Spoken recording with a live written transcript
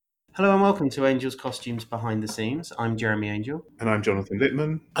Hello and welcome to Angel's Costumes Behind the Scenes. I'm Jeremy Angel. And I'm Jonathan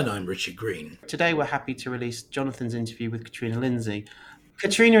Littman. And I'm Richard Green. Today we're happy to release Jonathan's interview with Katrina Lindsay.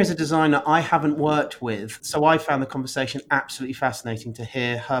 Katrina is a designer I haven't worked with, so I found the conversation absolutely fascinating to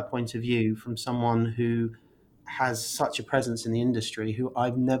hear her point of view from someone who has such a presence in the industry who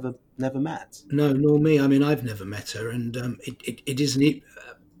I've never met. No, nor me. I mean, I've never met her, and it is a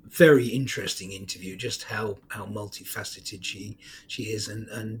very interesting interview. Just how multifaceted she is,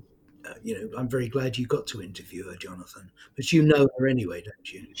 and I'm very glad you got to interview her, Jonathan. But you know her anyway,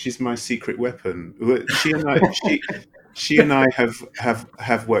 don't you? She's my secret weapon. She and I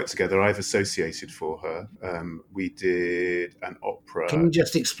have worked together. I've associated for her. We did an opera. Can you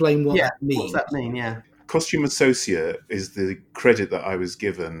just explain what that means? What's that mean? Yeah. Costume associate is the credit that I was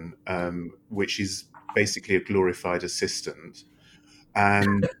given, which is basically a glorified assistant.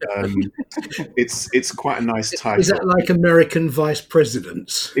 And it's quite a nice title. Is that like American vice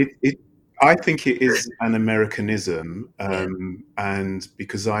presidents? I think it is an Americanism, and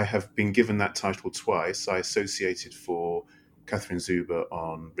because I have been given that title twice, I associated for Catherine Zuber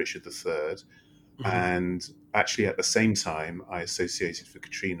on Richard III, and actually at the same time, I associated for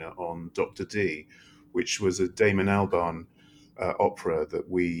Katrina on Dr. D, which was a Damon Albarn opera that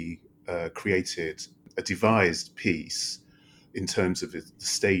we created, a devised piece in terms of the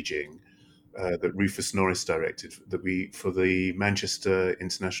staging that Rufus Norris directed for the Manchester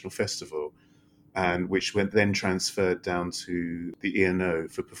International Festival, and which went then transferred down to the E&O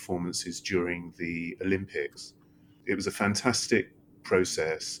for performances during the Olympics. It was a fantastic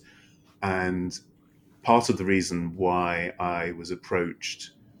process, and part of the reason why I was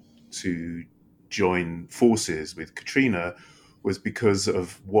approached to join forces with Katrina was because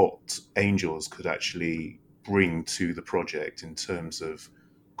of what Angels could actually bring to the project in terms of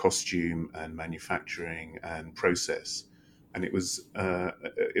costume and manufacturing and process, and it was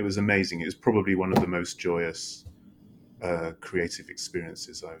amazing. It was probably one of the most joyous creative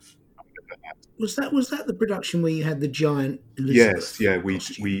experiences I've ever had. Was that the production where you had the giant Elizabeth? Yes, yeah,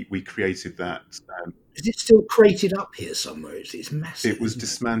 costume? we created that. Is it still crated up here somewhere? It's massive. It was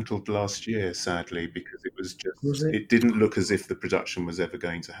dismantled last year, sadly, because it was just Was it? It didn't look as if the production was ever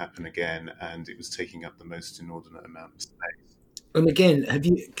going to happen again, and it was taking up the most inordinate amount of space. And again, have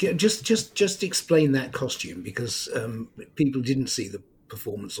you just explain that costume, because people didn't see the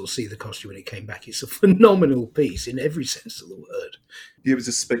performance or see the costume when it came back. It's a phenomenal piece in every sense of the word. It was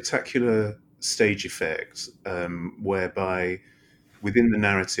a spectacular stage effect, whereby within the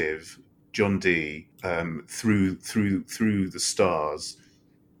narrative, John Dee, through the stars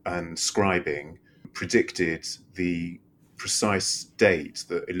and scribing, predicted the precise date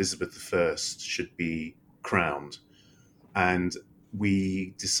that Elizabeth I should be crowned. And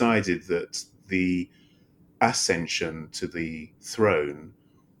we decided that the ascension to the throne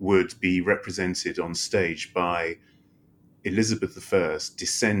would be represented on stage by Elizabeth I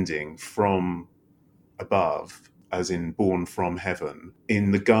descending from above, as in born from heaven,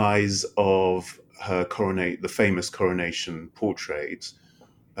 in the guise of her the famous coronation portrait,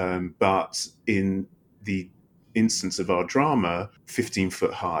 but in the instance of our drama, 15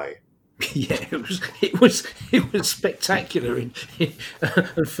 foot high. Yeah, it was spectacular and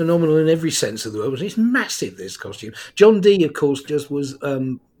phenomenal in every sense of the word. It's massive, this costume. John Dee, of course, just was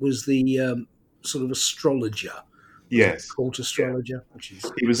the sort of astrologer. Yes, court astrologer. Yeah.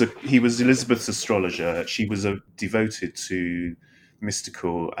 He was Elizabeth's astrologer. She was devoted to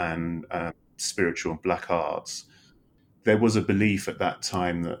mystical and spiritual black arts. There was a belief at that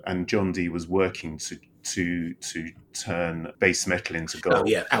time that, and John Dee was working to turn base metal into gold. Oh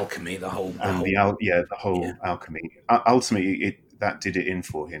yeah, alchemy, the whole alchemy. Ultimately, that did it in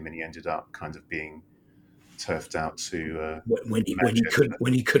for him, and he ended up kind of being turfed out to when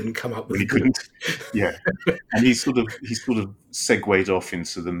he couldn't come up with when he couldn't. Yeah, and he sort of segued off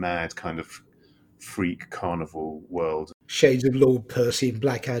into the mad kind of freak carnival world. Shades of Lord Percy and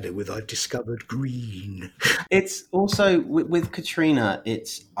Blackadder with I've discovered green. It's also with Katrina.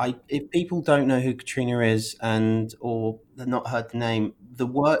 If people don't know who Katrina is or they've not heard the name, the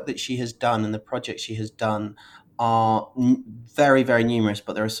work that she has done and the projects she has done are very, very numerous.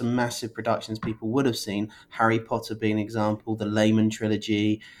 But there are some massive productions people would have seen. Harry Potter being an example, the Lehman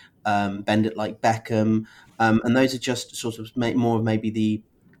trilogy, Bend It Like Beckham, and those are just sort of more of maybe the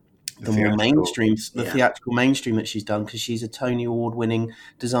more mainstream, theatrical mainstream that she's done, because she's a Tony Award-winning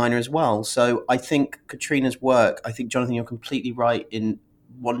designer as well. So I think Katrina's work, I think, Jonathan, you're completely right in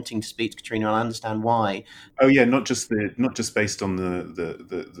wanting to speak to Katrina, and I understand why. Oh yeah, not just based on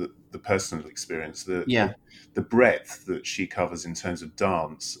the personal experience, the breadth that she covers in terms of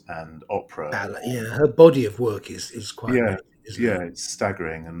dance and opera. Yeah, her body of work is quite amazing, isn't Yeah, it? it's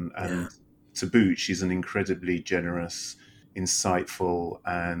staggering. And Yeah. to boot, she's an incredibly generous, insightful,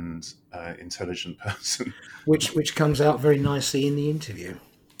 and intelligent person. Which comes out very nicely in the interview.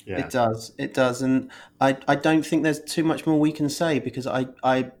 Yeah. It does, and I don't think there's too much more we can say, because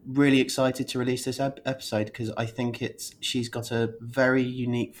I'm really excited to release this episode, because I think she's got a very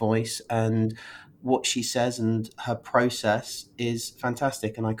unique voice, and what she says and her process is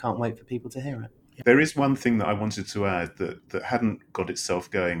fantastic, and I can't wait for people to hear it. There is one thing that I wanted to add that hadn't got itself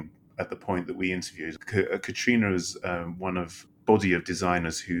going at the point that we interviewed. Katrina is one of body of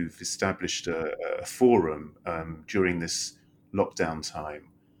designers who've established a forum during this lockdown time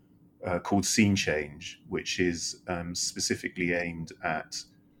called Scene Change, which is specifically aimed at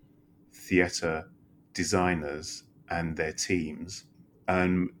theatre designers and their teams,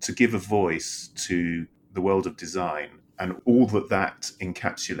 to give a voice to the world of design and all that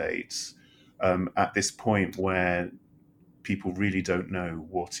encapsulates at this point where people really don't know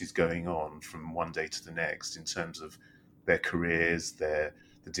what is going on from one day to the next in terms of their careers, the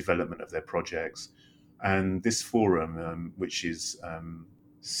development of their projects. And this forum, which is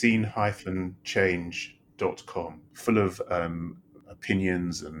scene-change.com, full of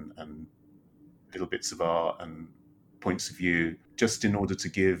opinions and little bits of art and points of view, just in order to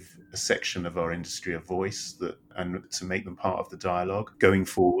give a section of our industry a voice and to make them part of the dialogue going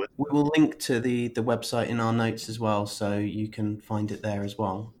forward. We will link to the website in our notes as well, so you can find it there as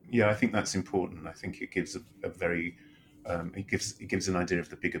well. Yeah, I think that's important. I think it gives a very it gives an idea of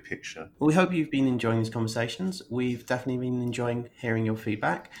the bigger picture. Well, we hope you've been enjoying these conversations. We've definitely been enjoying hearing your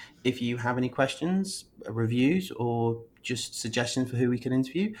feedback. If you have any questions, reviews, or just suggestions for who we can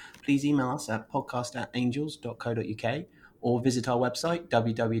interview, please email us at podcast@angels.co.uk or visit our website,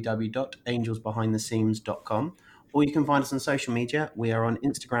 www.angelsbehindtheseams.com. Or you can find us on social media. We are on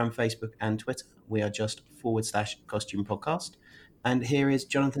Instagram, Facebook, and Twitter. We are just /costume podcast. And here is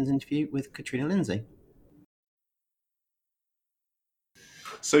Jonathan's interview with Katrina Lindsay.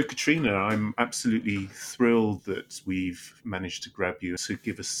 So, Katrina, I'm absolutely thrilled that we've managed to grab you to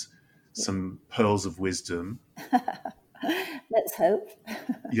give us some pearls of wisdom. Let's hope.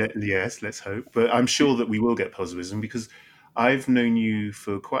 Yes, let's hope. But I'm sure that we will get pearls of wisdom, because I've known you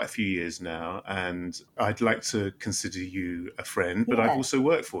for quite a few years now, and I'd like to consider you a friend, but I've also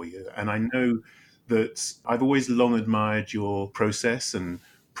worked for you. And I know that I've always long admired your process and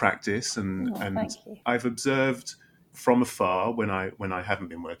practice, and thank you. I've observed from afar, when I haven't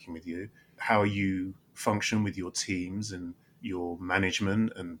been working with you, how you function with your teams and your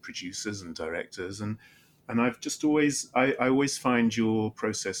management and producers and directors, and I've just always I always find your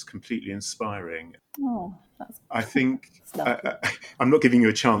process completely inspiring. Oh, that's I think lovely. I'm not giving you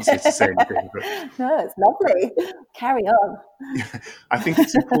a chance here to say anything, but No, it's lovely. Carry on. I think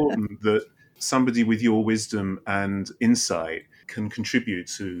it's important that somebody with your wisdom and insight can contribute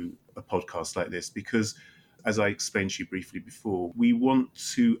to a podcast like this, because, as I explained to you briefly before, we want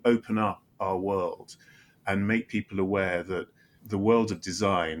to open up our world and make people aware that the world of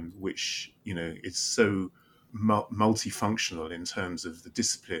design, which, is so multifunctional in terms of the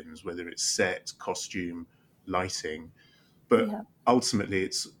disciplines, whether it's set, costume, lighting, but ultimately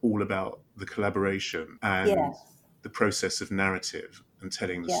it's all about the collaboration and the process of narrative and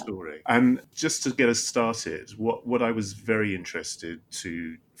telling the story. And just to get us started, what I was very interested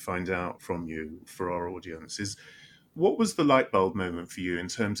to find out from you for our audience is, what was the light bulb moment for you in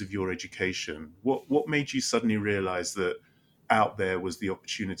terms of your education? What made you suddenly realize that out there was the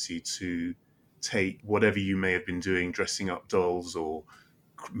opportunity to take whatever you may have been doing, dressing up dolls or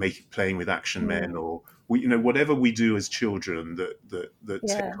playing with action men, or whatever we do as children that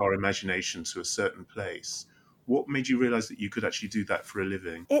take our imagination to a certain place? What made you realize that you could actually do that for a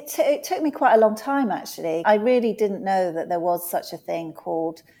living? It took me quite a long time, actually. I really didn't know that there was such a thing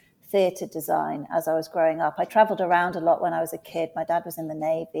called theatre design as I was growing up. I travelled around a lot when I was a kid. My dad was in the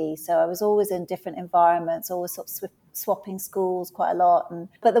Navy, so I was always in different environments, always sort of swapping schools quite a lot.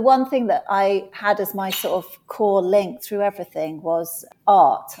 But the one thing that I had as my sort of core link through everything was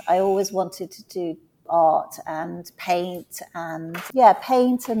art. I always wanted to do art and paint and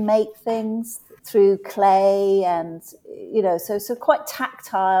make things through clay, and so quite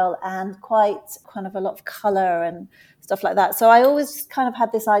tactile and quite kind of a lot of color and stuff like that. So I always kind of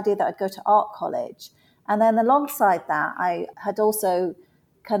had this idea that I'd go to art college. And then alongside that, I had also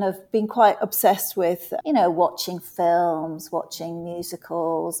kind of been quite obsessed with, watching films, watching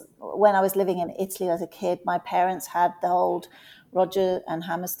musicals. When I was living in Italy as a kid, my parents had the old Roger and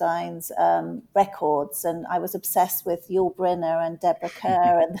Hammerstein's records, and I was obsessed with Yul Brynner and Deborah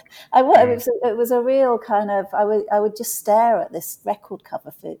Kerr, and it was a real kind of I would just stare at this record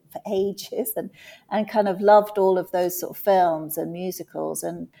cover for ages, and kind of loved all of those sort of films and musicals,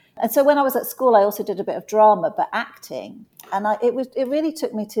 and so when I was at school, I also did a bit of drama, but acting, and it really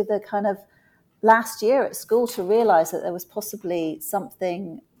took me to the kind of last year at school to realize that there was possibly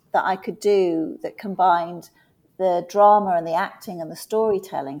something that I could do that combined the drama and the acting and the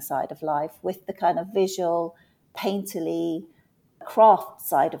storytelling side of life with the kind of visual, painterly craft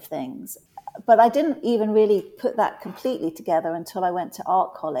side of things. But I didn't even really put that completely together until I went to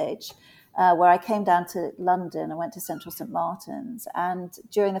art college, where I came down to London. I went to Central St Martin's, and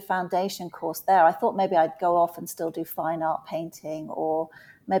during the foundation course there, I thought maybe I'd go off and still do fine art painting or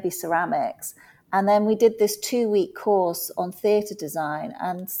maybe ceramics. And then we did this 2-week course on theatre design,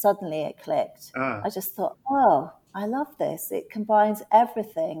 and suddenly it clicked. I just thought, oh, I love this. It combines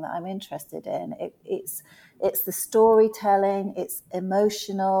everything that I'm interested in. It's the storytelling, it's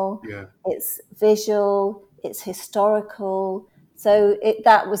emotional, it's visual, it's historical. So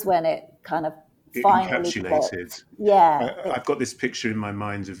that was when it kind of finally encapsulated. clicked. Yeah. I've got this picture in my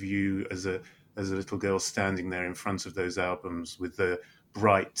mind of you as a little girl standing there in front of those albums with the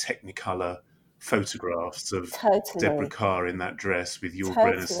bright Technicolor photographs of Deborah Kerr in that dress, with Yul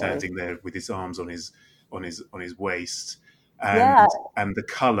Brynner standing there with his arms on his waist, and the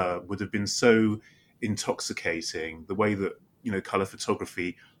color would have been so intoxicating. The way that color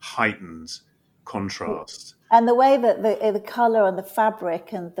photography heightened contrast, and the way that the color and the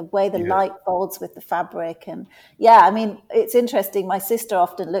fabric and the way the light folds with the fabric, and I mean, it's interesting. My sister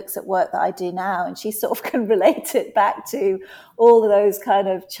often looks at work that I do now, and she sort of can relate it back to all of those kind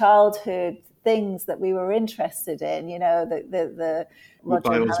of childhood things that we were interested in, the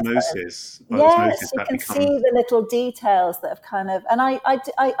by osmosis. Yes, you can see the little details that have kind of, and I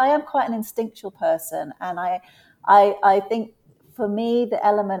am quite an instinctual person, and I think for me the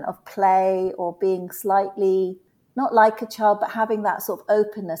element of play or being slightly not like a child, but having that sort of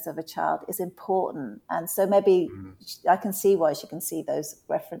openness of a child is important, and so maybe I can see why she can see those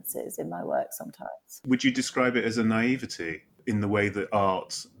references in my work sometimes. Would you describe it as a naivety? In the way that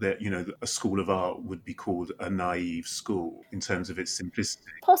art, that a school of art would be called a naive school in terms of its simplicity?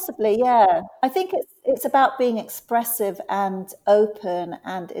 Possibly, yeah. I think it's about being expressive and open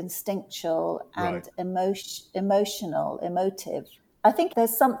and instinctual and emotional, emotive. I think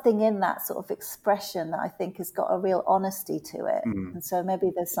there's something in that sort of expression that I think has got a real honesty to it. And so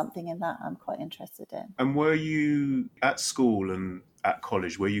maybe there's something in that I'm quite interested in. And were you at school and at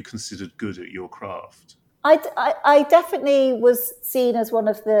college, were you considered good at your craft? I definitely was seen as one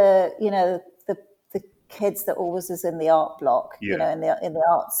of the kids that always was in the art block, in the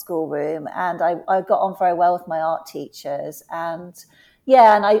art school room, and I got on very well with my art teachers, and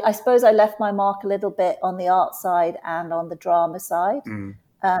I suppose I left my mark a little bit on the art side and on the drama side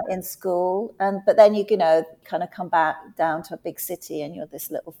in school, but then you kind of come back down to a big city and you're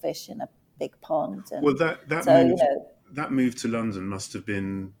this little fish in a big pond. And well, that move to London must have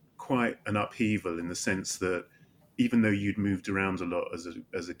been quite an upheaval, in the sense that even though you'd moved around a lot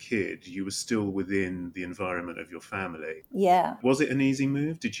as a kid, you were still within the environment of your family. Yeah. Was it an easy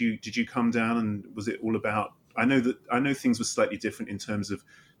move? Did you come down, and was it all about? I know things were slightly different in terms of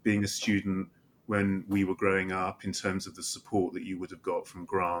being a student when we were growing up, in terms of the support that you would have got from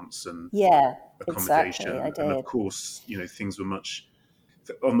grants and accommodation. Exactly, I did. And of course, things were much.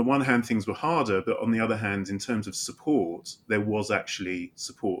 On the one hand, things were harder, but on the other hand, in terms of support, there was actually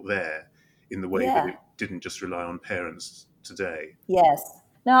support there in the way that it didn't just rely on parents today. Yes.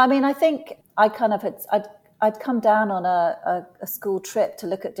 No, I mean, I think I kind of I'd come down on a school trip to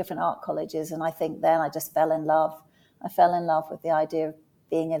look at different art colleges, and I think then I just fell in love. I fell in love with the idea of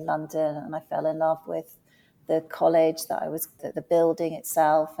being in London, and I fell in love with the college that I was, the building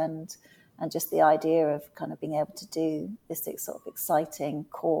itself, and just the idea of kind of being able to do this sort of exciting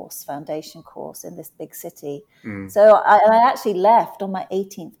foundation course in this big city. So I actually left on my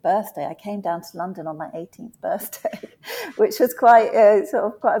 18th birthday. I came down to London on my 18th birthday, which was quite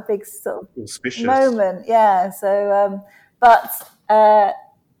a big sort of auspicious moment. Yeah. So, no,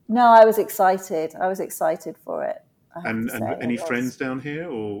 I was excited. I was excited for it. And any friends down here,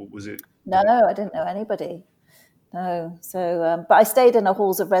 or was it? No, I didn't know anybody. No, so but I stayed in a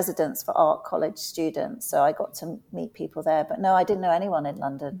halls of residence for art college students, so I got to meet people there. But no, I didn't know anyone in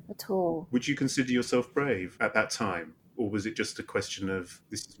London at all. Would you consider yourself brave at that time, or was it just a question of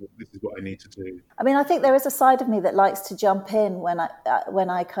this is what I need to do? I mean, I think there is a side of me that likes to jump in when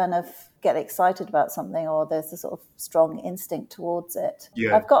I kind of get excited about something, or there's a sort of strong instinct towards it.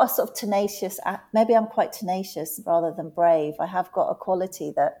 Yeah. I've got a sort of tenacious, maybe I'm quite tenacious rather than brave. I have got a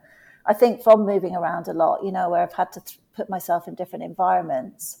quality that I think from moving around a lot, you know, where I've had to put myself in different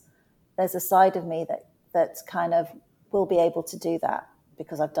environments, there's a side of me that kind of will be able to do that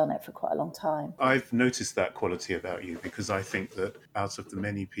because I've done it for quite a long time. I've noticed that quality about you because I think that out of the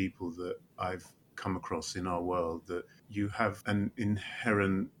many people that I've come across in our world, that you have an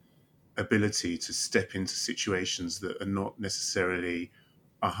inherent ability to step into situations that are not necessarily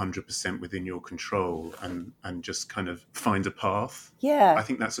 100% within your control and just kind of find a path. Yeah. I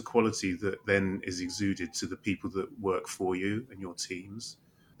think that's a quality that then is exuded to the people that work for you and your teams.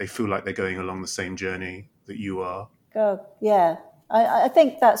 They feel like they're going along the same journey that you are. Oh, yeah. I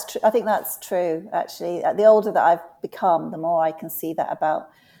think that's true. I think that's true, actually. The older that I've become, the more I can see that about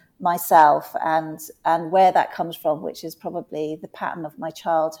myself and where that comes from, which is probably the pattern of my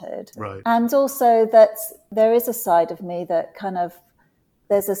childhood. Right. And also that there is a side of me that kind of,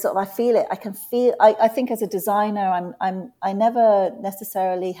 there's a sort of, I feel it. I can feel, I think as a designer, I never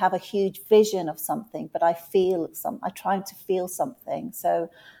necessarily have a huge vision of something, but I try to feel something. So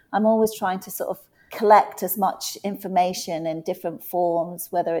I'm always trying to sort of collect as much information in different forms,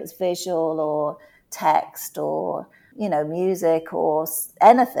 whether it's visual or text or, you know, music or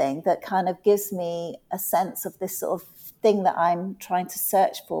anything that kind of gives me a sense of this sort of thing that I'm trying to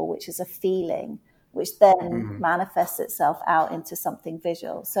search for, which is a feeling, which then manifests itself out into something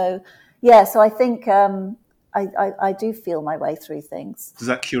visual. So, yeah, so I think I do feel my way through things. Does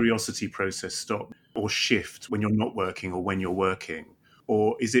that curiosity process stop or shift when you're not working or when you're working?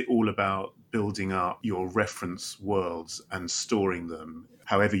 Or is it all about building up your reference worlds and storing them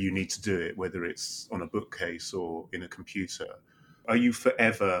however you need to do it, whether it's on a bookcase or in a computer? Are you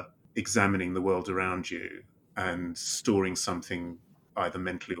forever examining the world around you and storing something either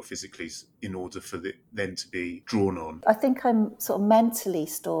mentally or physically in order for it then to be drawn on? I think I'm sort of mentally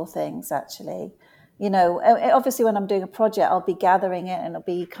store things, actually. You know, obviously when I'm doing a project, I'll be gathering it and it'll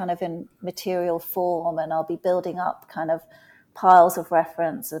be kind of in material form and I'll be building up kind of piles of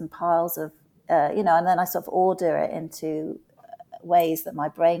reference and piles of, you know, and then I sort of order it into ways that my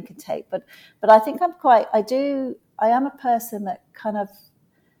brain can take. But I think I am a person that kind of,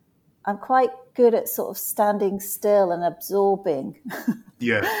 I'm quite good at sort of standing still and absorbing.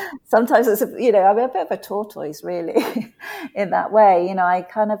 Yeah. Sometimes it's, you know, I'm a bit of a tortoise, really, in that way. You know, I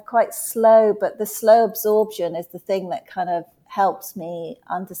kind of quite slow, but the slow absorption is the thing that kind of helps me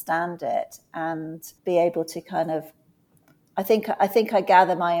understand it and be able to kind of, I think I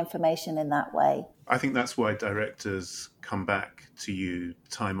gather my information in that way. I think that's why directors come back to you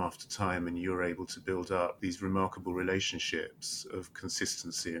time after time and you're able to build up these remarkable relationships of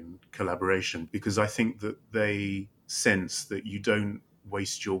consistency and collaboration, because I think that they sense that you don't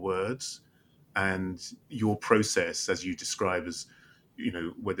waste your words and your process, as you describe as, you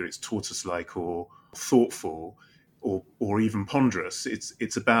know, whether it's tortoise-like or thoughtful or even ponderous,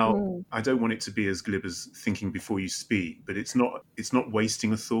 it's about, I don't want it to be as glib as thinking before you speak, but it's not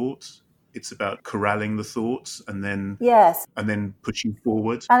wasting a thought. It's about corralling the thoughts and then pushing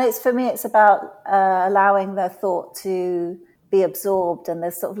forward. And it's, for me, it's about allowing the thought to be absorbed, and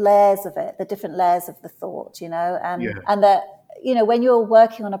there's sort of layers of it, the different layers of the thought, you know, and that, you know, when you're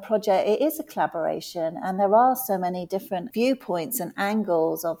working on a project, it is a collaboration and there are so many different viewpoints and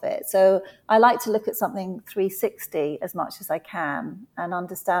angles of it. So I like to look at something 360 as much as I can and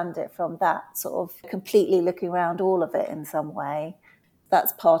understand it from that sort of completely looking around all of it in some way.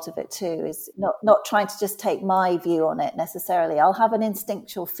 That's part of it too, is not trying to just take my view on it necessarily. I'll have an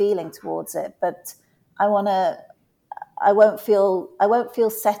instinctual feeling towards it, but I won't feel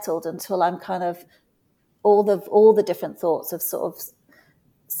settled until I'm kind of all the different thoughts have sort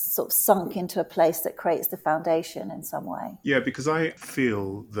of sunk into a place that creates the foundation in some way. Yeah, because I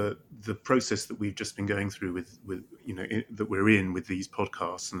feel that the process that we've just been going through with you know, that we're in with these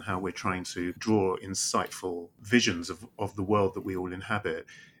podcasts and how we're trying to draw insightful visions of the world that we all inhabit,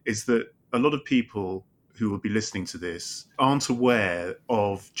 is that a lot of people who will be listening to this aren't aware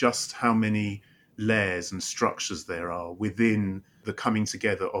of just how many layers and structures there are within the coming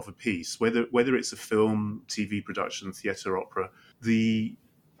together of a piece, whether it's a film, TV production, theatre, opera. The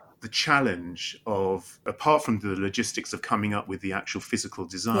challenge of, apart from the logistics of coming up with the actual physical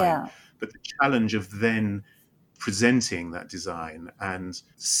design, but the challenge of then presenting that design and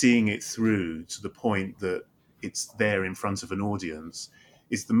seeing it through to the point that it's there in front of an audience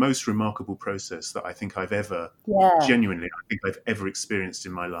is the most remarkable process that I think I've ever, genuinely, I think I've ever experienced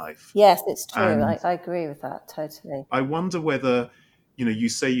in my life. Yes, it's true. And I agree with that totally. I wonder whether, you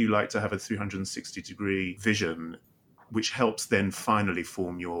say you like to have a 360-degree vision, which helps then finally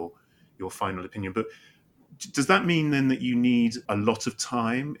form your final opinion. But does that mean then that you need a lot of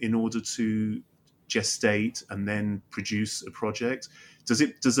time in order to gestate and then produce a project?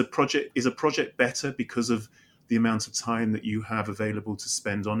 Is a project better because of the amount of time that you have available to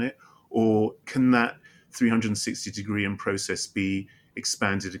spend on it, or can that 360-degree process be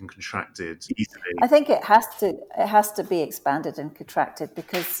expanded and contracted easily? I think it has to be expanded and contracted,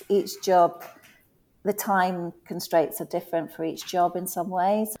 because each job, the time constraints are different for each job in some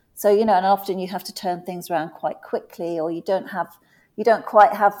ways. So, and often you have to turn things around quite quickly, or you don't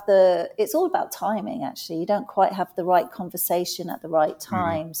quite have it's all about timing, actually. You don't quite have the right conversation at the right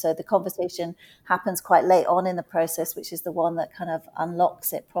time. Mm-hmm. So the conversation happens quite late on in the process, which is the one that kind of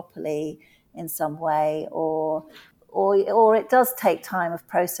unlocks it properly in some way, or it does take time of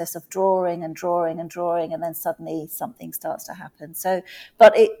process of drawing, and then suddenly something starts to happen. So,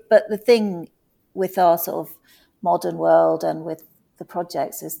 but the thing with our sort of modern world and with the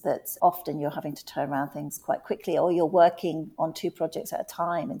projects is that often you're having to turn around things quite quickly, or you're working on 2 projects at a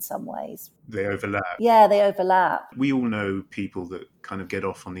time in some ways. They overlap. Yeah, they overlap. We all know people that kind of get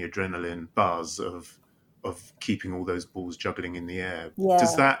off on the adrenaline buzz of keeping all those balls juggling in the air. Yeah.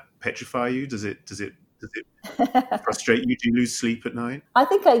 Does that petrify you? Does it frustrate you? Do you lose sleep at night? I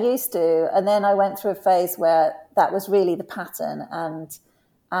think I used to, and then I went through a phase where that was really the pattern,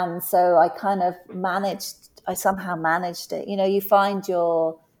 and so I somehow managed it. You find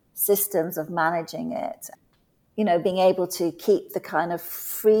your systems of managing it, being able to keep the kind of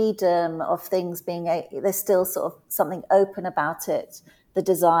freedom of things there's still sort of something open about it, the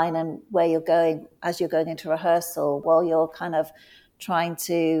design and where you're going as you're going into rehearsal, while you're kind of trying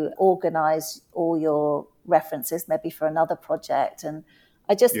to organize all your references maybe for another project. And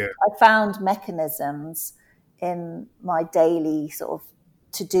I found mechanisms in my daily sort of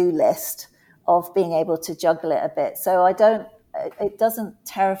to-do list of being able to juggle it a bit. So it doesn't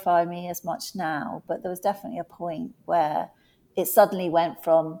terrify me as much now, but there was definitely a point where it suddenly went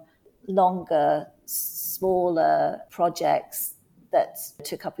from longer, smaller projects that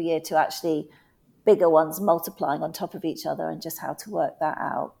took up a year to actually bigger ones multiplying on top of each other, and just how to work that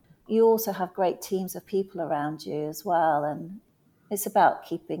out. You also have great teams of people around you as well, and it's about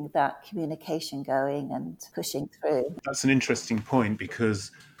keeping that communication going and pushing through. That's an interesting point,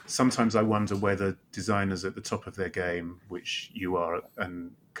 because sometimes I wonder whether designers at the top of their game, which you are,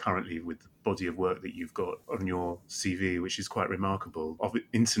 and currently with the body of work that you've got on your CV, which is quite remarkable,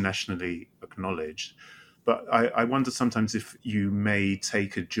 internationally acknowledged. But I wonder sometimes if you may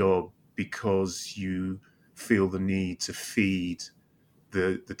take a job because you feel the need to feed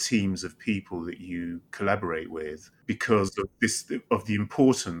the teams of people that you collaborate with, because of the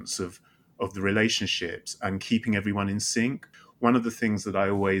importance of the relationships and keeping everyone in sync. One of the things that I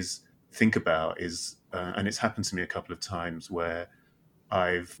always think about is, and it's happened to me a couple of times, where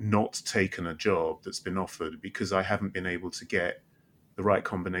I've not taken a job that's been offered because I haven't been able to get the right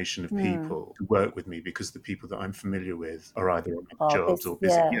combination of people to work with me, because the people that I'm familiar with are either on jobs or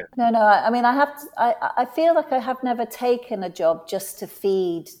busy. Yeah. No. I mean, I feel like I have never taken a job just to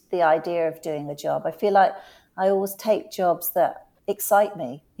feed the idea of doing a job. I feel like I always take jobs that excite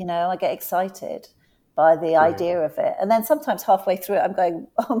me. I get excited by the idea of it, and then sometimes halfway through it, I'm going,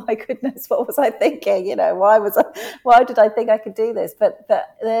 "Oh my goodness, what was I thinking? Why did I think I could do this?" But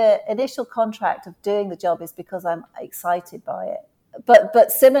the initial contract of doing the job is because I'm excited by it.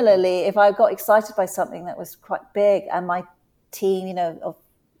 But similarly, if I got excited by something that was quite big, and my team, of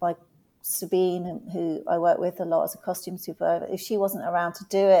like Sabine, who I work with a lot as a costume supervisor, if she wasn't around to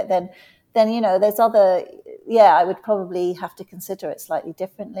do it, then there's other. Yeah, I would probably have to consider it slightly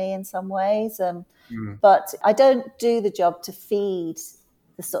differently in some ways. But I don't do the job to feed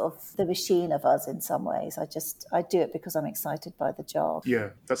the sort of the machine of us in some ways. I do it because I'm excited by the job. Yeah,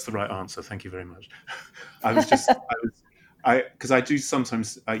 that's the right answer. Thank you very much. Because I do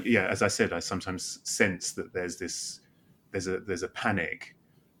sometimes, as I said, I sometimes sense that there's a panic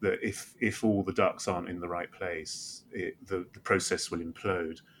that if all the ducks aren't in the right place, the process will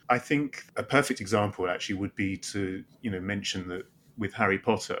implode. I think a perfect example actually would be to mention that with Harry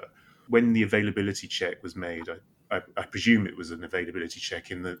Potter, when the availability check was made, I presume it was an availability check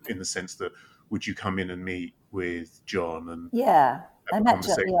in the sense that, would you come in and meet with John and I met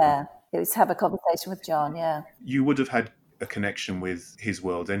John. Yeah, it was have a conversation with John. Yeah, you would have had a connection with his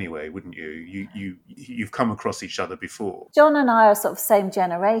world anyway, wouldn't you? You've come across each other before. John and I are sort of same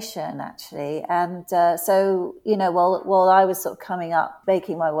generation, actually. And so, while I was sort of coming up,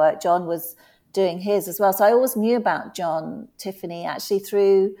 making my work, John was doing his as well. So I always knew about John Tiffany, actually,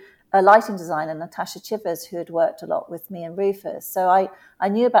 through a lighting designer, Natasha Chivers, who had worked a lot with me and Rufus. So I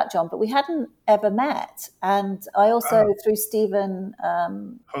knew about John, but we hadn't ever met. And I also, through Stephen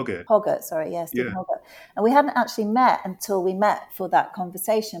Hoggart, Stephen Hoggart. And we hadn't actually met until we met for that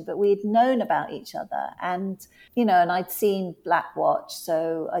conversation, but we'd known about each other. And, and I'd seen Black Watch,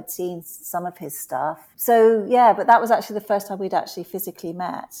 so I'd seen some of his stuff. So, but that was actually the first time we'd actually physically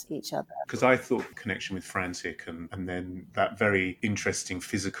met each other. Because I thought connection with Frantic and then that very interesting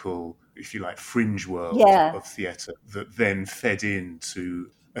physical, if you like, fringe world of theatre that then fed into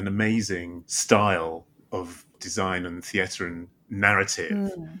an amazing style of design and theatre and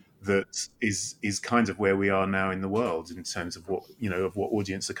narrative that is kind of where we are now in the world in terms of what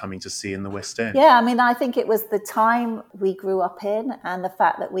audience are coming to see in the West End. Yeah, I mean, I think it was the time we grew up in and the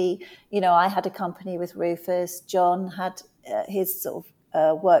fact that I had a company with Rufus, John had his sort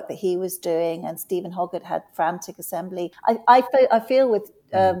of work that he was doing, and Stephen Hoggart had Frantic Assembly. I feel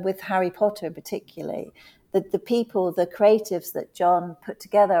with Harry Potter particularly, that the people, the creatives that John put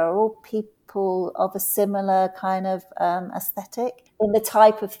together are all people of a similar kind of aesthetic in the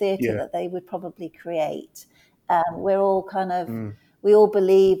type of theatre that they would probably create. We're all kind of, we all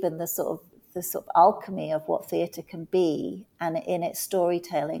believe in the sort of alchemy of what theatre can be, and in its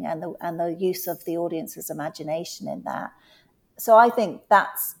storytelling and the use of the audience's imagination in that. So I think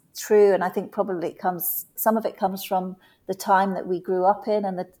that's true, and I think probably some of it comes from the time that we grew up in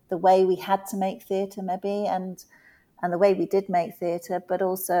and the way we had to make theatre maybe, and the way we did make theatre, but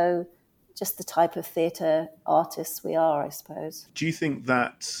also just the type of theatre artists we are, I suppose. Do you think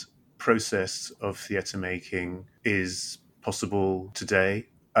that process of theatre making is possible today?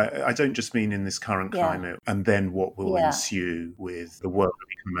 I don't just mean in this current climate, and then what will ensue with the work that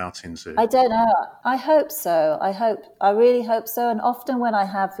we come out into? I don't know. I hope so. I really hope so. And often when I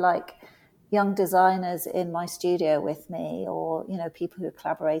have like young designers in my studio with me, or people who are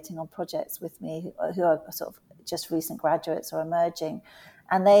collaborating on projects with me who are sort of just recent graduates or emerging,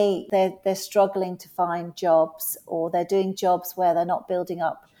 and they're struggling to find jobs, or they're doing jobs where they're not building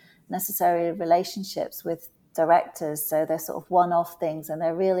up necessarily relationships with directors, so they're sort of one-off things and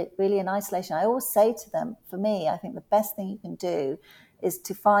they're really, really in isolation. I always say to them, for me, I think the best thing you can do is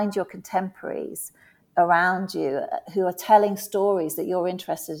to find your contemporaries around you who are telling stories that you're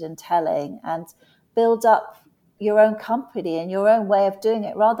interested in telling, and build up your own company and your own way of doing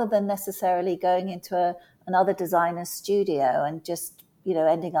it, rather than necessarily going into another designer's studio and just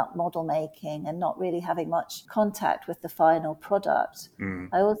ending up model making and not really having much contact with the final product.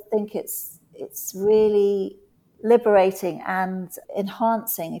 I always think it's really liberating and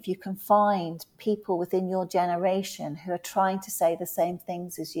enhancing if you can find people within your generation who are trying to say the same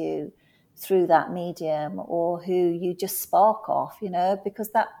things as you through that medium, or who you just spark off, because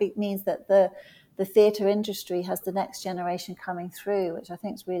that means that the theatre industry has the next generation coming through, which I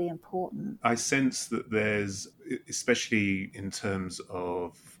think is really important. I sense that there's, especially in terms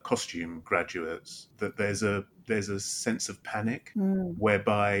of costume graduates, that there's a sense of panic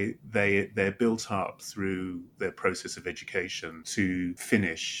whereby they're built up through their process of education to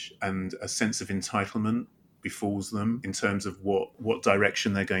finish, and a sense of entitlement befalls them in terms of what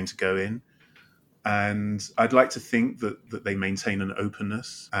direction they're going to go in. And I'd like to think that they maintain an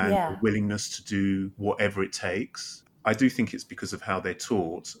openness and a willingness to do whatever it takes. I do think it's because of how they're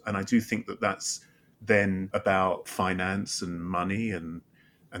taught, and I do think that that's then about finance and money and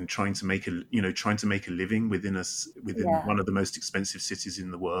trying to make a living within one of the most expensive cities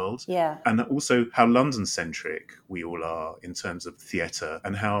in the world. And also how London centric we all are in terms of theatre,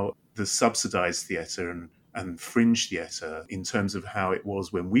 and how the subsidized theatre and fringe theatre, in terms of how it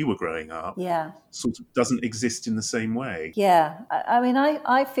was when we were growing up, sort of doesn't exist in the same way. I mean,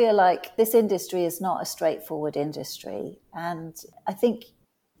 I feel like this industry is not a straightforward industry, and I think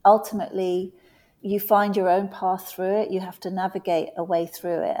ultimately you find your own path through it. You have to navigate a way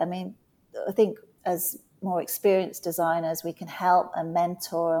through it. I mean, I think as more experienced designers, we can help and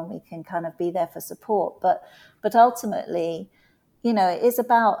mentor, and we can kind of be there for support, but ultimately, it is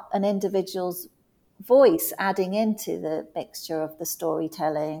about an individual's voice adding into the mixture of the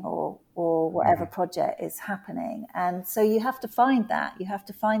storytelling or whatever project is happening. And so you have to find that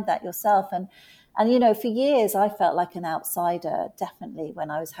yourself. And for years I felt like an outsider, definitely,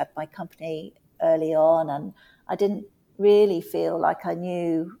 when I had my company early on, and I didn't really feel like I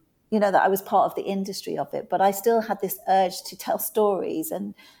knew, that I was part of the industry of it, but I still had this urge to tell stories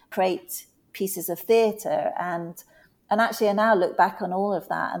and create pieces of theatre. And And actually, I now look back on all of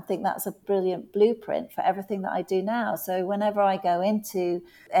that and think that's a brilliant blueprint for everything that I do now. So whenever I go into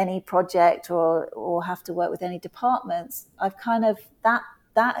any project or have to work with any departments, I've kind of,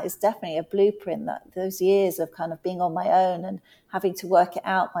 that is definitely a blueprint, that those years of kind of being on my own and having to work it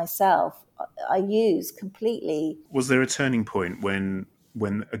out myself, I use completely. Was there a turning point when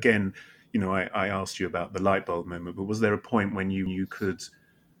again, I asked you about the light bulb moment, but was there a point when you could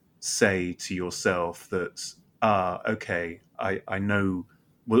say to yourself that, okay, I know,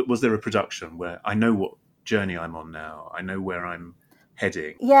 was there a production where I know what journey I'm on now, I know where I'm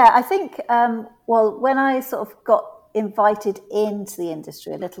heading? Yeah, I think, well, when I sort of got invited into the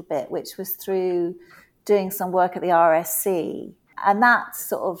industry a little bit, which was through doing some work at the RSC. And that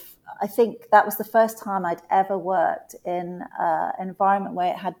sort of, I think that was the first time I'd ever worked in an environment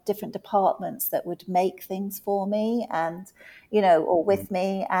where it had different departments that would make things for me and, or with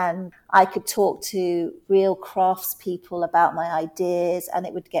me. And I could talk to real craftspeople about my ideas and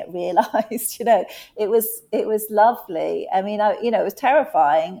it would get realized, it was lovely. I mean, it was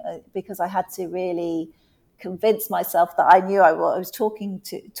terrifying because I had to really convince myself that I knew what I was talking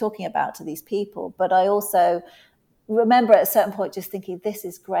about to these people. But I also remember at a certain point just thinking, this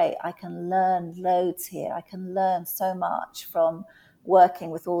is great. I can learn loads here. I can learn so much from working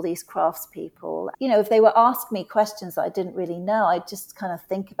with all these craftspeople. If they were asking me questions that I didn't really know, I'd just kind of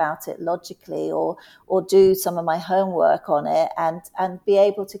think about it logically or do some of my homework on it and be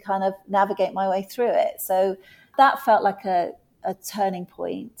able to kind of navigate my way through it. So that felt like a turning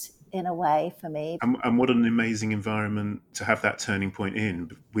point in a way for me. And what an amazing environment to have that turning point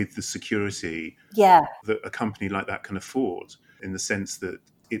in, with the security that a company like that can afford, in the sense that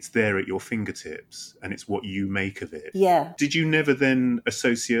it's there at your fingertips and it's what you make of it. Yeah. Did you never then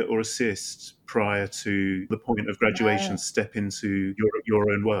associate or assist prior to the point of graduation, step into your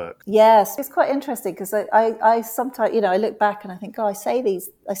own work? Yes, it's quite interesting because I sometimes, I look back and I think, I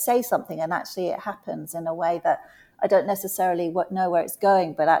say something and actually it happens in a way that I don't necessarily know where it's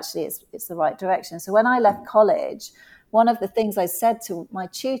going, but actually it's the right direction. So when I left college, one of the things I said to my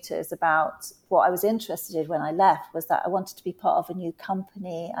tutors about what I was interested in when I left was that I wanted to be part of a new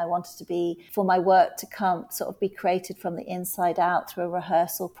company. I wanted to be, for my work to come, sort of be created from the inside out through a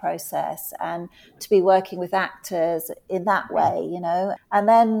rehearsal process and to be working with actors in that way, And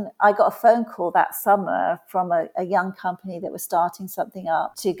then I got a phone call that summer from a young company that was starting something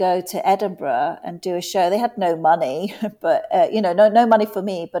up to go to Edinburgh and do a show. They had no money, but, no money for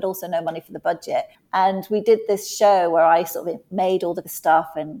me, but also no money for the budget. And we did this show where I sort of made all the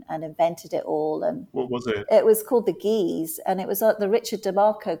stuff and invented it all. And what was it? It was called The Geese, and it was at the Richard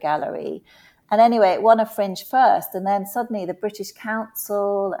DeMarco Gallery. And anyway, it won a Fringe first, and then suddenly the British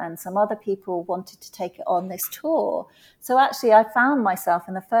Council and some other people wanted to take it on this tour. So actually, I found myself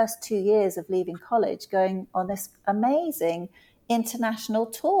in the first 2 years of leaving college going on this amazing international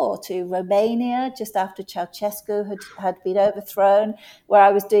tour to Romania just after Ceausescu had been overthrown, where I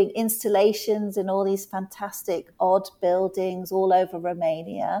was doing installations in all these fantastic odd buildings all over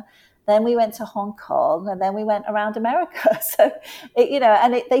Romania. Then we went to Hong Kong, and then we went around America. So,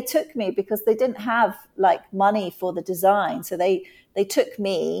 they took me because they didn't have money for the design. So they took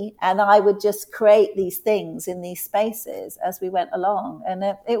me, and I would just create these things in these spaces as we went along. And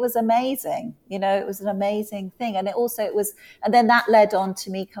it was amazing. It was an amazing thing. And and then that led on to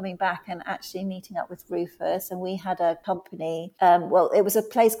me coming back and actually meeting up with Rufus. And we had a company, it was a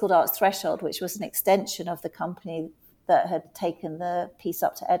place called Arts Threshold, which was an extension of the company that had taken the piece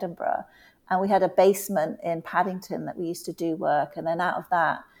up to Edinburgh. And we had a basement in Paddington that we used to do work. And then out of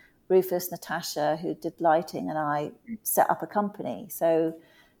that, Rufus, Natasha, who did lighting, and I set up a company. So,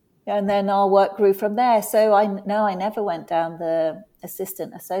 and then our work grew from there. So I never went down the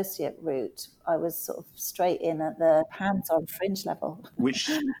assistant associate route. I was sort of straight in at the hands-on Fringe level. Which,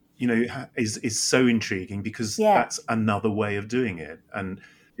 is so intriguing because that's another way of doing it, and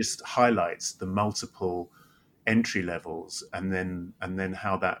just highlights the multiple entry levels and then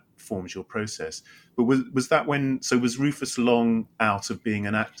how that forms your process. But was that was Rufus long out of being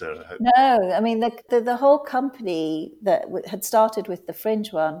an actor? No, I mean the whole company that had started with the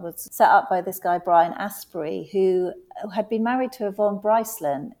Fringe one was set up by this guy Brian Asprey, who had been married to Yvonne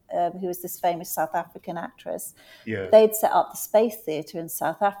Bryceland, who was this famous South African actress. Yeah. They'd set up the Space Theatre in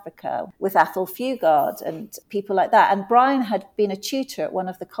South Africa with Athol Fugard and people like that. And Brian had been a tutor at one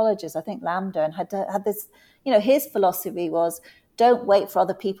of the colleges, I think LAMDA, and had this, his philosophy was, don't wait for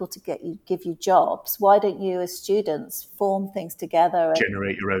other people to give you jobs. Why don't you, as students, form things together and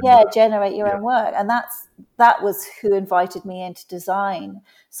generate your own work? Generate your own work. And that was who invited me into design.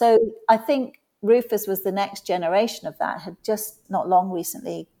 So I think Rufus was the next generation of that, had just not long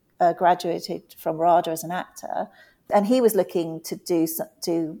recently graduated from RADA as an actor. And he was looking to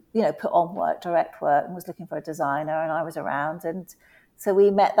put on work, direct work, and was looking for a designer, and I was around. And so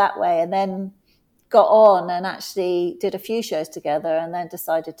we met that way, and then got on and actually did a few shows together, and then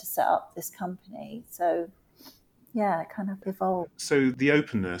decided to set up this company. So yeah, it kind of evolved. So the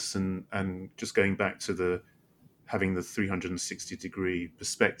openness and just going back to having the 360-degree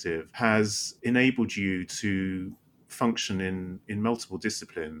perspective has enabled you to function in multiple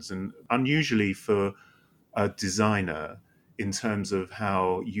disciplines, and unusually for a designer, in terms of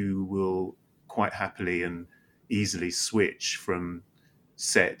how you will quite happily and easily switch from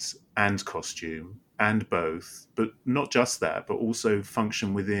set and costume and both, but not just that, but also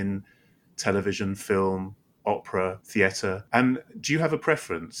function within television, film, opera, theatre. And do you have a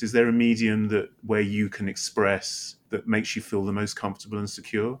preference? Is there a medium where you can express that makes you feel the most comfortable and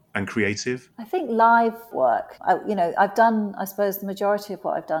secure and creative? I think live work, I've done, I suppose the majority of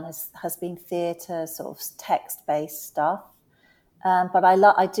what I've done has been theatre, sort of text-based stuff. But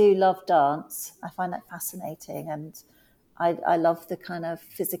I do love dance. I find that fascinating. And I love the kind of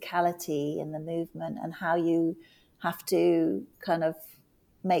physicality in the movement and how you have to kind of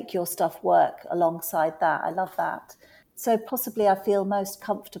make your stuff work alongside that. I love that. So possibly I feel most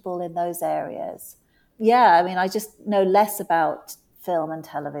comfortable in those areas. Yeah, I mean, I just know less about film and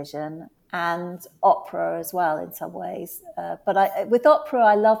television and opera as well in some ways. But with opera,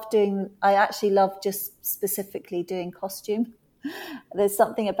 I actually love just specifically doing costume. There's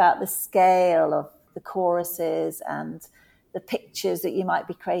something about the scale of the choruses and the pictures that you might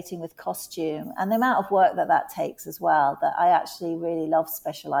be creating with costume and the amount of work that takes as well, that I actually really love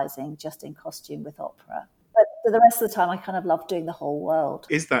specializing just in costume with opera. But for the rest of the time, I kind of love doing the whole world.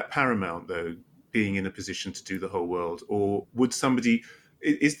 Is that paramount, though, being in a position to do the whole world? Or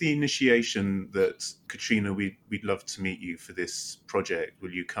is the initiation that, Katrina, we'd love to meet you for this project,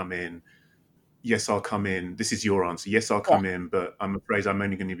 will you come in? Yes, I'll come in. This is your answer. Yes, I'll come in, but I'm afraid I'm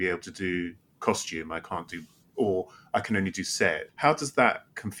only going to be able to do costume. I can't do, or I can only do set. How does that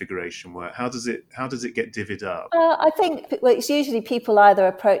configuration work? How does it get divvied up? I think it's usually people either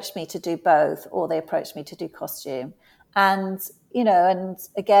approach me to do both, or they approach me to do costume. And and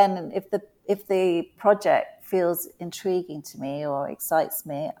again, if the project feels intriguing to me or excites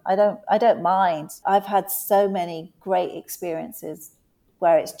me, I don't mind. I've had so many great experiences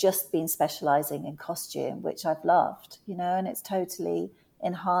where it's just been specializing in costume, which I've loved, and it's totally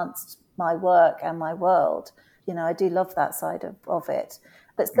enhanced my work and my world. I do love that side of it.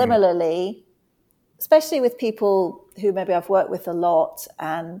 But similarly, especially with people who maybe I've worked with a lot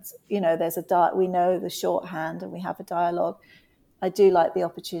and, there's we know the shorthand and we have a dialogue, I do like the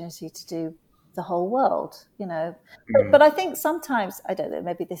opportunity to do the whole world, But I think sometimes, I don't know,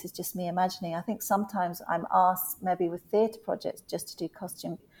 maybe this is just me imagining, I think sometimes I'm asked maybe with theatre projects just to do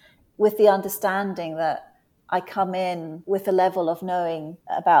costume with the understanding that I come in with a level of knowing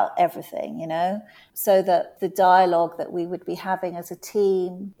about everything, so that the dialogue that we would be having as a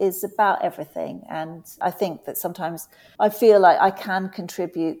team is about everything. And I think that sometimes I feel like I can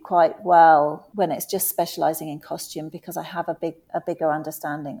contribute quite well when it's just specializing in costume, because I have a bigger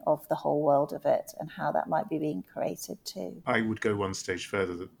understanding of the whole world of it and how that might be being created too. I would go one stage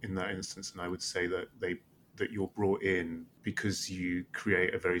further in that instance, and I would say that you're brought in because you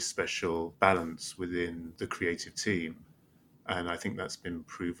create a very special balance within the creative team. And I think that's been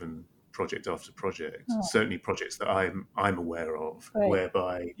proven project after project, certainly projects that I'm aware of, right,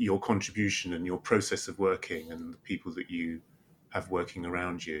 whereby your contribution and your process of working and the people that you have working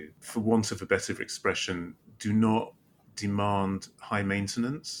around you, for want of a better expression, do not demand high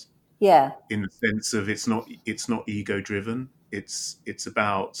maintenance. Yeah. In the sense of it's not ego driven. It's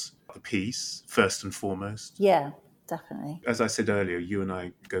about the piece first and foremost. Yeah, definitely. As I said earlier, you and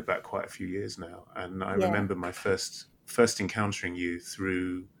I go back quite a few years now, and I remember my first encountering you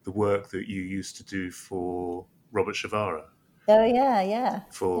through the work that you used to do for Robert Shavara. Oh yeah.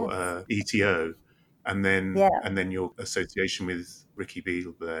 For ETO, and then your association with Ricky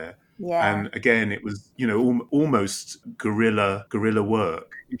Beadle there. Yeah. And again, it was almost guerrilla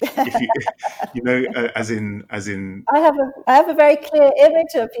work. If as in. I have a very clear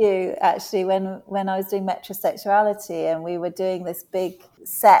image of you actually when I was doing Metrosexuality, and we were doing this big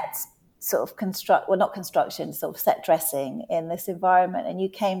set sort of not construction, sort of set dressing in this environment, and you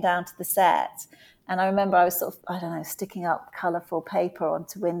came down to the set. And I remember I was sort of, sticking up colourful paper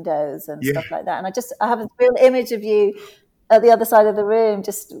onto windows and stuff like that. And I have a real image of you at the other side of the room,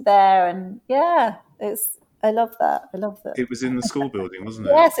 just there. And I love that. It was in the school building, wasn't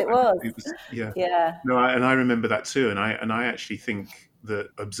it? Yes, it was. It was, yeah. Yeah. No, and I remember that too. And I actually think that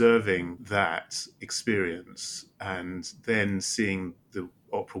observing that experience and then seeing the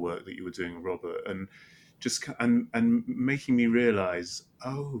opera work that you were doing, Robert, and and making me realize,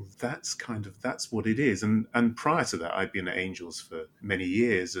 oh, that's what it is. And prior to that, I'd been at Angels for many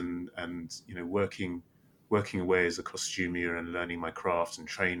years and working away as a costumier and learning my craft and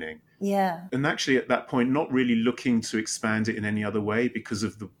training. Yeah. And actually at that point, not really looking to expand it in any other way because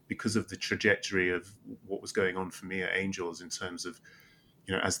of the trajectory of what was going on for me at Angels in terms of,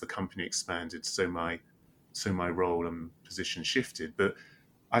 as the company expanded, so my role and position shifted. But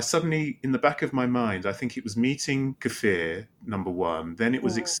I suddenly, in the back of my mind, I think it was meeting Kafir, number one, then it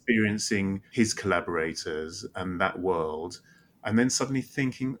was experiencing his collaborators and that world, and then suddenly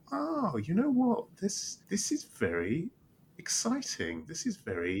thinking, oh, you know what, this is very exciting. This is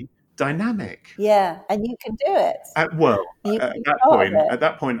very dynamic. Yeah, and you can do it. At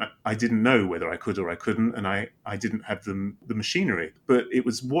that point, I didn't know whether I could or I couldn't, and I didn't have the machinery. But it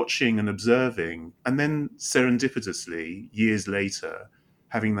was watching and observing, and then serendipitously, years later,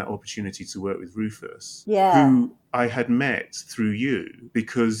 having that opportunity to work with Rufus, who I had met through you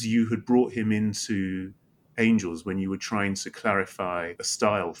because you had brought him into Angels when you were trying to clarify a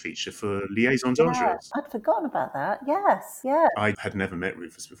style feature for Liaison Dangereuse. I'd forgotten about that. Yes, yeah. I had never met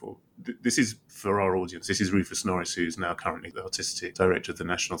Rufus before. This is, for our audience, this is Rufus Norris, who's now currently the artistic director of the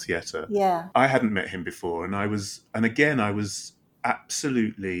National Theatre. Yeah. I hadn't met him before, and I was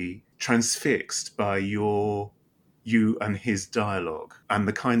absolutely transfixed by you and his dialogue and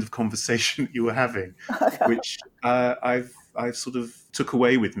the kind of conversation you were having, which I've sort of took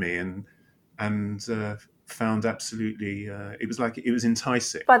away with me and found absolutely, it was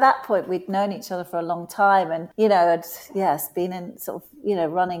enticing. By that point, we'd known each other for a long time and, had, been in sort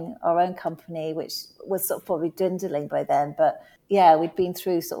of, running our own company, which was sort of probably dwindling by then. But we'd been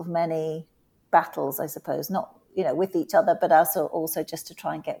through sort of many battles, I suppose, not, with each other, but also just to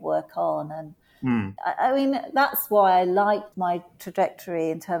try and get work on. And I mean, that's why I liked my trajectory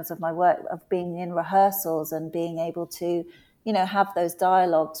in terms of my work, of being in rehearsals and being able to, have those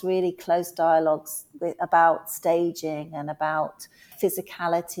dialogues, really close dialogues about staging and about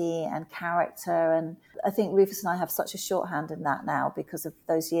physicality and character. And I think Rufus and I have such a shorthand in that now because of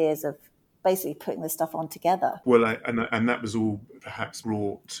those years of basically putting this stuff on together. Well, and that was all perhaps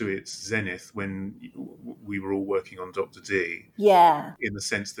brought to its zenith when we were all working on Dr. D. Yeah. In the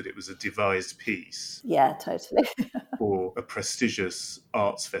sense that it was a devised piece. Yeah, totally. For a prestigious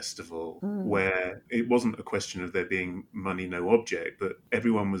arts festival where it wasn't a question of there being money, no object, but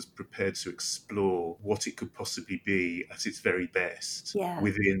everyone was prepared to explore what it could possibly be at its very best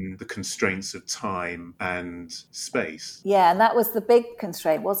within the constraints of time and space. Yeah, and that was the big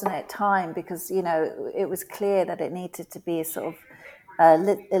constraint, wasn't it? Time, because, it was clear that it needed to be a sort of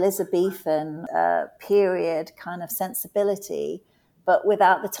Elizabethan period kind of sensibility, but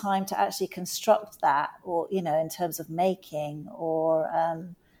without the time to actually construct that, or in terms of making, or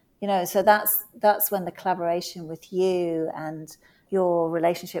so that's when the collaboration with you and your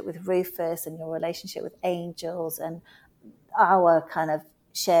relationship with Rufus and your relationship with Angels and our kind of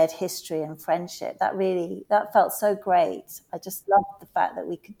shared history and friendship, that felt so great. I just loved the fact that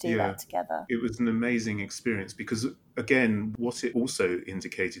we could do that together. It was an amazing experience because, again, what it also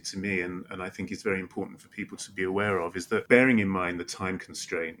indicated to me, and I think is very important for people to be aware of, is that bearing in mind the time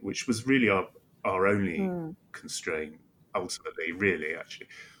constraint, which was really our only constraint ultimately, really, actually,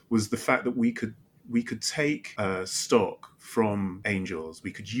 was the fact that we could take stock from Angels.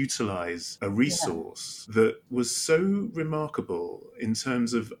 We could utilize a resource that was so remarkable in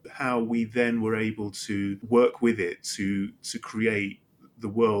terms of how we then were able to work with it to create the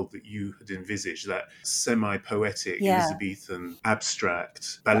world that you had envisaged, that semi-poetic, Elizabethan,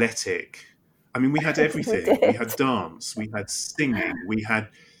 abstract, balletic. I mean, we had everything. We had dance, we had singing, we had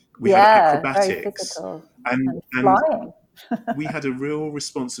acrobatics, and flying. We had a real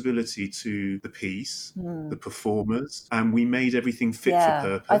responsibility to the piece, the performers, and we made everything fit for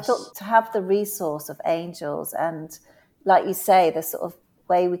purpose. I thought to have the resource of Angels and, like you say, the sort of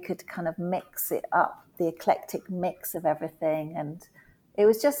way we could kind of mix it up, the eclectic mix of everything. And it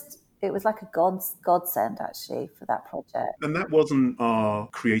was like a godsend, actually, for that project. And that wasn't our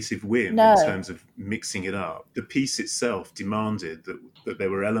creative whim in terms of mixing it up. The piece itself demanded that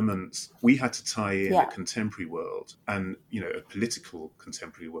there were elements. We had to tie in a contemporary world and, a political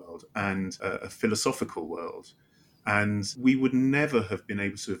contemporary world and a philosophical world. And we would never have been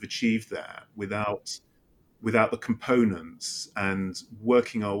able to have achieved that without the components and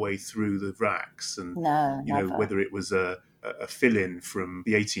working our way through the racks and, whether it was a fill-in from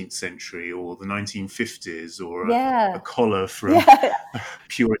the 18th century or the 1950s or a collar from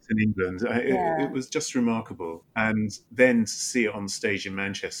Puritan England. It was just remarkable. And then to see it on stage in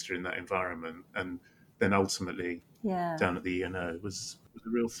Manchester in that environment and then ultimately down at the ENO was a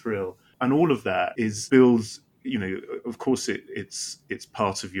real thrill. And all of that is builds, of course it's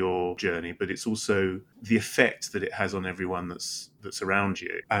part of your journey, but it's also the effect that it has on everyone that's around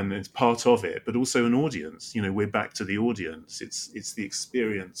you, and it's part of it, but also an audience. We're back to the audience. It's the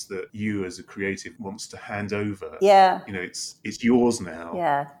experience that you as a creative wants to hand over. Yeah. It's yours now.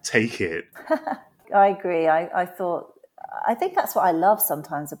 Yeah. Take it. I agree. I think that's what I love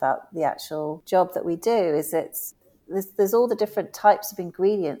sometimes about the actual job that we do, is there's all the different types of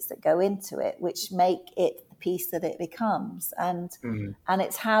ingredients that go into it, which make it the piece that it becomes. And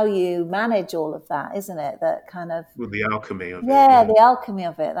it's how you manage all of that, isn't it? That kind of... Well, the alchemy of it. Yeah, the alchemy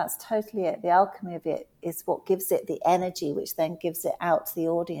of it. That's totally it. The alchemy of it is what gives it the energy, which then gives it out to the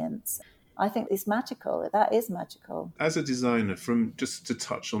audience. I think it's magical. That is magical. As a designer, just to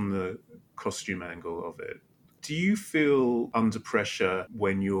touch on the costume angle of it, do you feel under pressure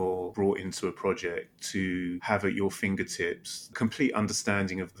when you're brought into a project to have at your fingertips complete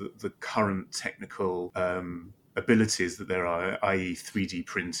understanding of the current technical abilities that there are, i.e. 3D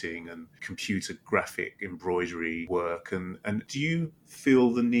printing and computer graphic embroidery work? And do you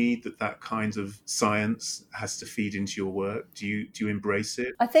feel the need that kind of science has to feed into your work? Do you embrace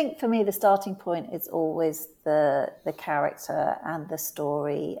it? I think for me, the starting point is always the character and the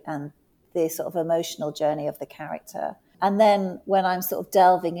story and the sort of emotional journey of the character. And then when I'm sort of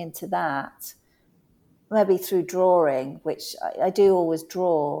delving into that, maybe through drawing, which I do always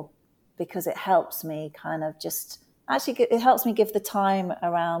draw, because it helps me kind of it helps me give the time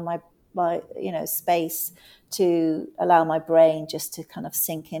around my space to allow my brain just to kind of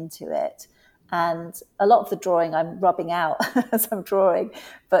sink into it. And a lot of the drawing I'm rubbing out as I'm drawing,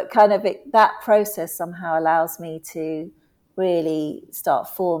 but kind of that process somehow allows me to really start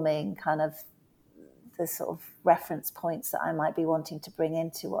forming kind of the sort of reference points that I might be wanting to bring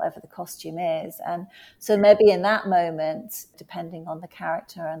into whatever the costume is. And so maybe in that moment, depending on the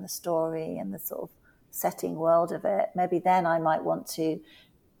character and the story and the sort of setting world of it, maybe then I might want to,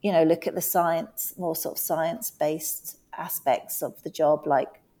 look at the science, more sort of science-based aspects of the job,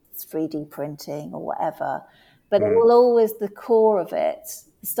 like 3D printing or whatever. But it will always, the core of it,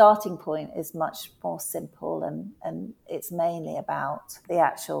 the starting point is much more simple, and it's mainly about the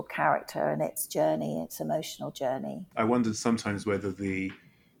actual character and its journey, its emotional journey. I wondered sometimes whether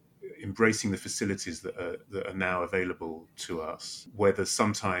embracing the facilities that are now available to us, whether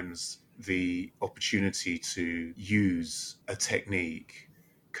sometimes the opportunity to use a technique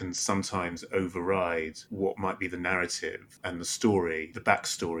can sometimes override what might be the narrative and the story, the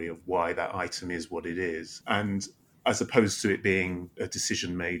backstory of why that item is what it is. And as opposed to it being a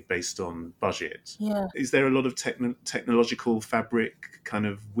decision made based on budget. Yeah. Is there a lot of technological fabric kind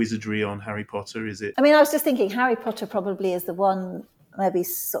of wizardry on Harry Potter? Is it? I mean, I was just thinking Harry Potter probably is the one maybe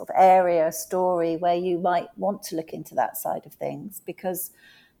sort of area, story where you might want to look into that side of things because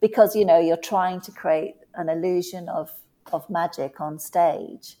you're trying to create an illusion of magic on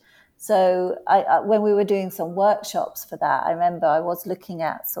stage. So when we were doing some workshops for that, I remember I was looking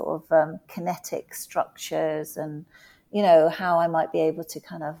at sort of kinetic structures and, how I might be able to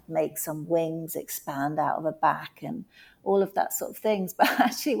kind of make some wings expand out of a back and all of that sort of things. But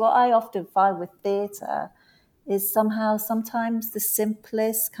actually what I often find with theatre is sometimes the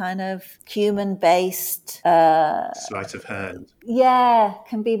simplest kind of human-based... sleight of hand. Yeah,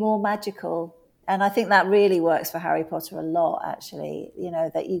 can be more magical. And I think that really works for Harry Potter a lot, actually,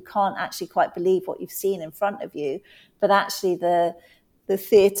 that you can't actually quite believe what you've seen in front of you, but actually the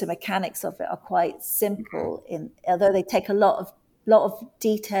theatre mechanics of it are quite simple. Although they take a lot of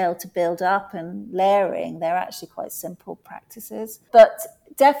detail to build up and layering, they're actually quite simple practices. But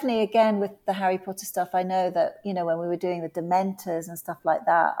definitely, again, with the Harry Potter stuff, I know that, when we were doing the Dementors and stuff like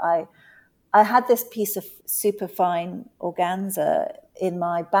that, I had this piece of super fine organza in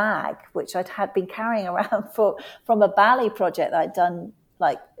my bag, which had been carrying around from a ballet project that I'd done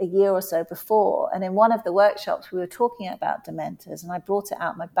like a year or so before. And in one of the workshops, we were talking about Dementors, and I brought it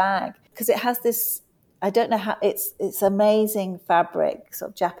out my bag because it has this, I don't know how, it's amazing fabric, sort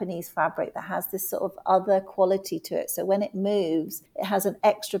of Japanese fabric that has this sort of other quality to it. So when it moves, it has an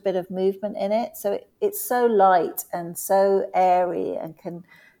extra bit of movement in it. So it's so light and so airy and can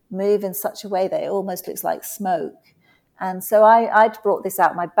move in such a way that it almost looks like smoke. And so I'd brought this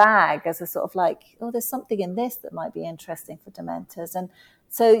out my bag as a sort of like, there's something in this that might be interesting for Dementors. And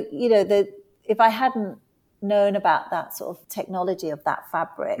so, if I hadn't known about that sort of technology of that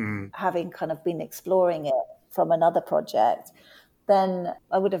fabric, having kind of been exploring it from another project, then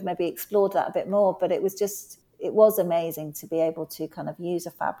I would have maybe explored that a bit more. But it was amazing to be able to kind of use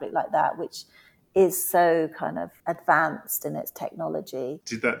a fabric like that, which is so kind of advanced in its technology.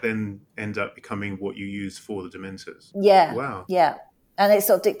 Did that then end up becoming what you use for the Dementors? Yeah. Wow. Yeah. And it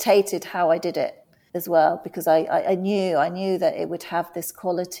sort of dictated how I did it as well, because I knew that it would have this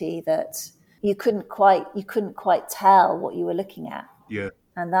quality that you couldn't quite tell what you were looking at. Yeah.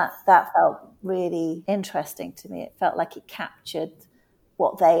 And that felt really interesting to me. It felt like it captured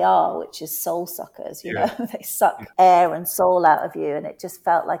what they are, which is soul suckers, you know. They suck air and soul out of you, and it just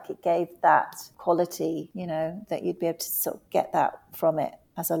felt like it gave that quality, you know, that you'd be able to sort of get that from it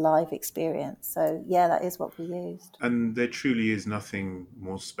as a live experience. So yeah, that is what we used. And there truly is nothing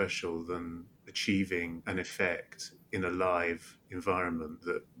more special than achieving an effect in a live environment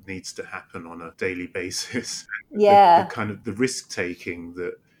that needs to happen on a daily basis. Yeah. The kind of the risk taking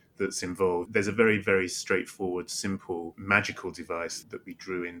that's involved. There's a very, very straightforward, simple, magical device that we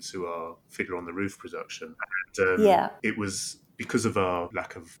drew into our Fiddler on the Roof production. And it was because of our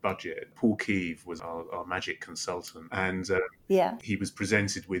lack of budget. Paul Keeve was our magic consultant, and he was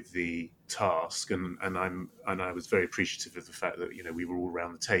presented with the task, and I was very appreciative of the fact that, you know, we were all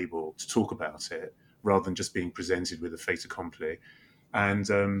around the table to talk about it rather than just being presented with a fait accompli. And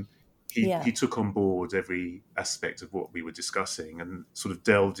he took on board every aspect of what we were discussing and sort of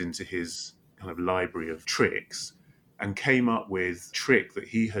delved into his kind of library of tricks and came up with a trick that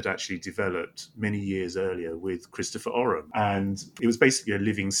he had actually developed many years earlier with Christopher Oram. And it was basically a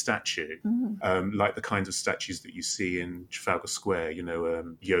living statue, like the kinds of statues that you see in Trafalgar Square, you know,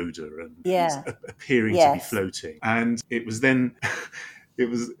 Yoda, and appearing to be floating. And it was then... It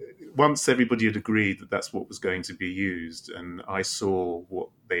was once everybody had agreed that that's what was going to be used, and I saw what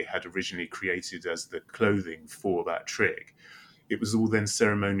they had originally created as the clothing for that trick. It was all then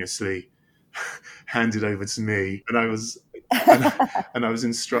ceremoniously handed over to me, and I was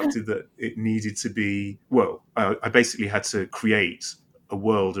instructed that it needed to be, well, I basically had to create a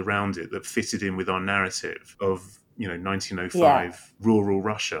world around it that fitted in with our narrative of, you know, 1905 rural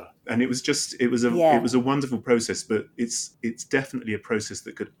Russia. And it was a wonderful process, but it's definitely a process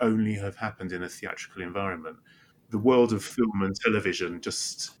that could only have happened in a theatrical environment. The world of film and television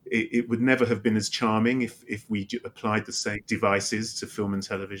it would never have been as charming if we applied the same devices to film and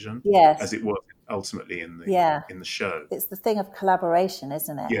television as it was ultimately in the show. It's the thing of collaboration,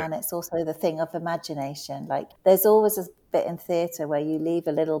 isn't it? And it's also the thing of imagination. Like, there's always a bit in theatre where you leave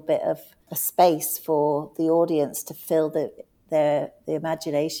a little bit of a space for the audience to fill their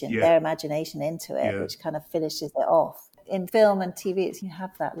imagination into it, which kind of finishes it off. In film and TV, you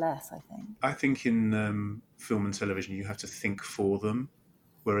have that less, I think. I think in film and television, you have to think for them,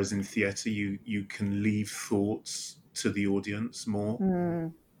 whereas in theatre, you can leave thoughts to the audience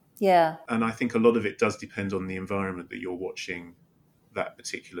more. Yeah. And I think a lot of it does depend on the environment that you're watching that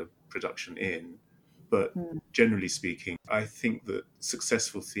particular production in. But generally speaking, I think that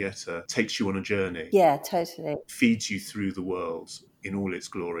successful theatre takes you on a journey. Yeah, totally. Feeds you through the world in all its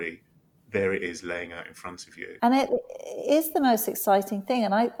glory. There it is laying out in front of you. And it is the most exciting thing.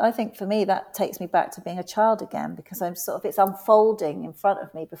 And I think for me, that takes me back to being a child again, because it's unfolding in front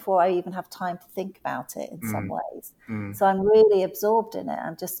of me before I even have time to think about it in some ways. So I'm really absorbed in it.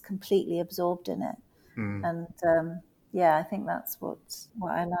 I'm just completely absorbed in it. And I think that's what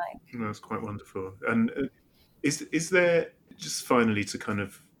I like. That's quite wonderful. And is there, just finally to kind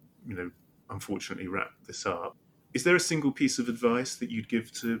of, you know, unfortunately wrap this up, is there a single piece of advice that you'd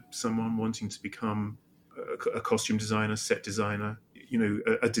give to someone wanting to become a costume designer, set designer, you know,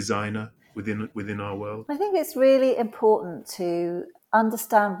 a designer within our world? I think it's really important to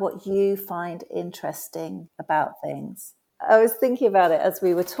understand what you find interesting about things. I was thinking about it as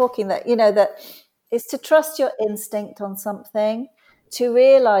we were talking that, you know, that it's to trust your instinct on something, to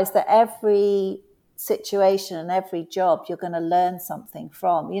realize that every situation and every job you're going to learn something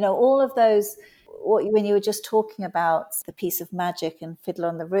from. You know, all of those, when you were just talking about the piece of magic and Fiddler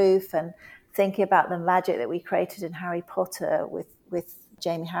on the Roof, and thinking about the magic that we created in Harry Potter with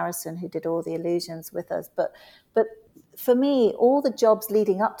Jamie Harrison, who did all the illusions with us. But for me, all the jobs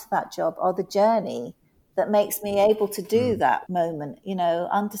leading up to that job are the journey that makes me able to do that moment, you know,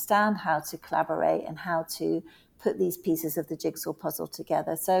 understand how to collaborate and how to put these pieces of the jigsaw puzzle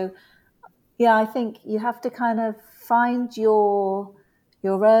together. So, yeah, I think you have to kind of find your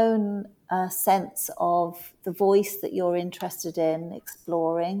own sense of the voice that you're interested in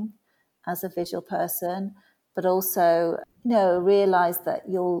exploring as a visual person, but also, you know, realize that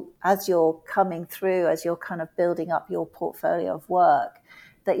as you're coming through, as you're kind of building up your portfolio of work,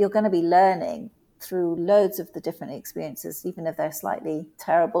 that you're going to be learning through loads of the different experiences, even if they're slightly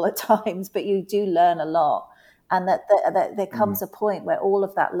terrible at times, but you do learn a lot. And that there comes a point where all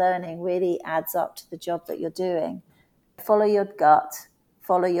of that learning really adds up to the job that you're doing. Follow your gut,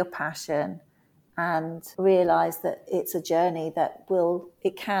 follow your passion, and realize that it's a journey that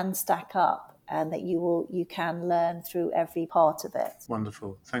it can stack up and that you can learn through every part of it.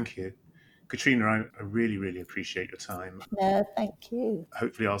 Wonderful. Thank you. Katrina, I really, really appreciate your time. No, thank you.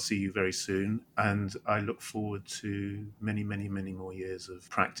 Hopefully I'll see you very soon, and I look forward to many, many, many more years of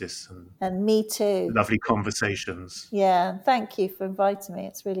practice and me too. Lovely conversations. Yeah, thank you for inviting me.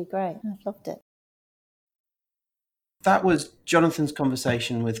 It's really great. I've loved it. That was Jonathan's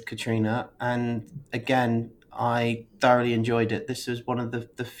conversation with Katrina, and again, I thoroughly enjoyed it. This was one of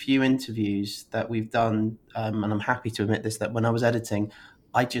the few interviews that we've done, and I'm happy to admit this, that when I was editing,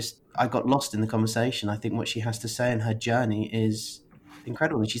 I got lost in the conversation. I think what she has to say and her journey is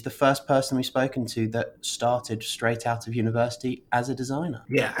incredible. And she's the first person we've spoken to that started straight out of university as a designer.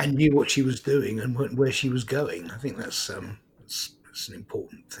 Yeah, and knew what she was doing and where she was going. I think that's an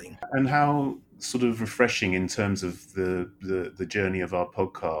important thing. And how sort of refreshing in terms of the journey of our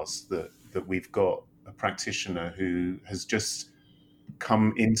podcast that we've got a practitioner who has just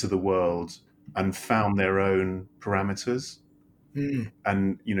come into the world and found their own parameters.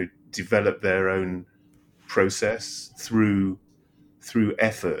 And develop their own process through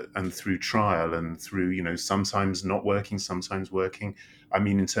effort and through trial and through sometimes not working, sometimes working. I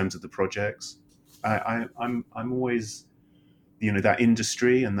mean, in terms of the projects, I'm always that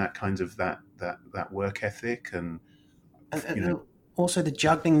industry and that kind of that work ethic and also the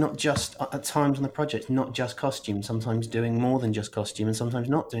juggling, not just at times on the project, not just costume, sometimes doing more than just costume and sometimes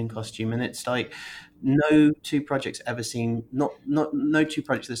not doing costume. And it's like no two projects ever seem no two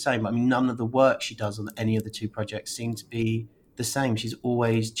projects are the same. I mean, none of the work she does on any of the two projects seem to be the same. She's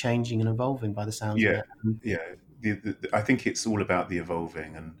always changing and evolving by the sounds of it. I think it's all about the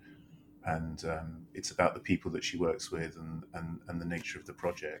evolving and it's about the people that she works with and the nature of the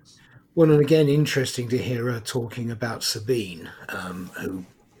projects. Well, and again, interesting to hear her talking about Sabine, who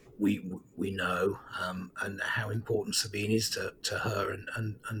we know, and how important Sabine is to her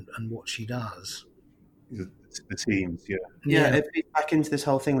and what she does. The teams, yeah. It feeds back into this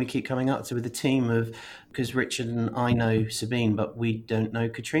whole thing we keep coming up to with the team of, because Richard and I know Sabine, but we don't know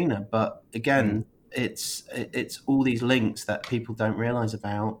Katrina. But again, it's all these links that people don't realise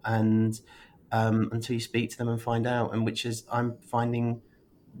about, and until you speak to them and find out, and which is I'm finding.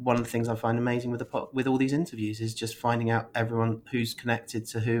 One of the things I find amazing with all these interviews is just finding out everyone who's connected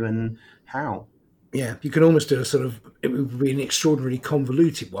to who and how. Yeah, you could almost do it would be an extraordinarily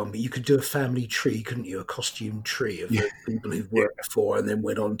convoluted one, but you could do a family tree, couldn't you? A costume tree of the people who've worked before and then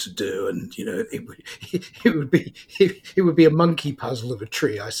went on to do, and it would be a monkey puzzle of a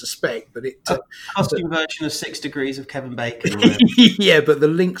tree, I suspect. But a costume version of 6 Degrees of Kevin Bacon. Yeah, but the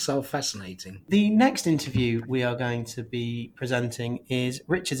links are fascinating. The next interview we are going to be presenting is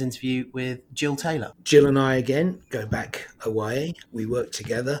Richard's interview with Jill Taylor. Jill and I again go back a way. We worked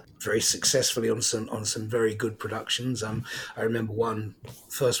together very successfully on some very good productions. I remember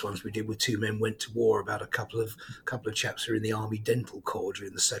first ones we did with Two Men Went to War, about a couple of chaps who were in the Army Dental Corps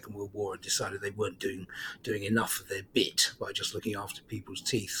during the Second World War and decided they weren't doing enough of their bit by just looking after people's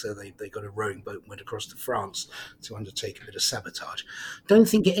teeth. So they got a rowing boat and went across to France to undertake a bit of sabotage. Don't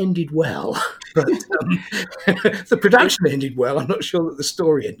think it ended well, but the production ended well. I'm not sure that the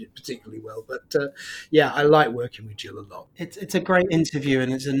story ended particularly well, but I like working with Jill a lot. It's a great interview,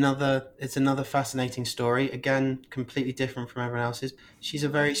 and it's another fascinating story. Again, completely different from everyone else's. She's a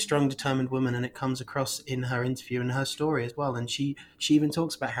very strong, determined woman, and it comes across in her interview and her story as well. And she even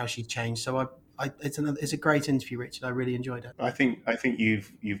talks about how she changed. So it's a great interview, Richard. I really enjoyed it. I think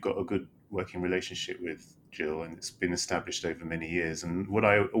you've got a good working relationship with Jill, and it's been established over many years. And what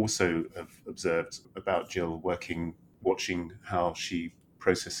I also have observed about Jill watching how she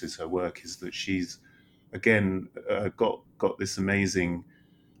processes her work is that she's again got this amazing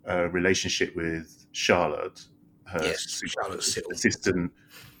relationship with Charlotte, her assistant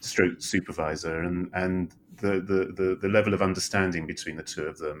stroke supervisor, and the level of understanding between the two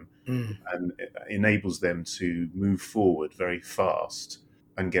of them and it enables them to move forward very fast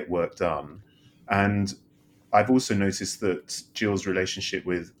and get work done. And I've also noticed that Jill's relationship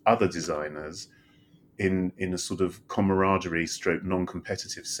with other designers in a sort of camaraderie stroke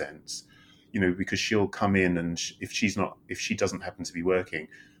non-competitive sense, because she'll come in and if she doesn't happen to be working,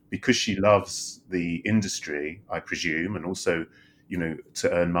 because she loves the industry, I presume, and also, to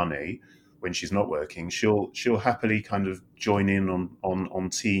earn money when she's not working, she'll happily kind of join in on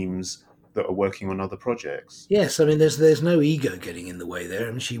teams that are working on other projects. Yes, I mean, there's no ego getting in the way there.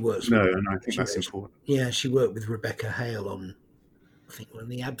 I mean, she works. No, and I think that's important. Yeah, she worked with Rebecca Hale on, I think, one of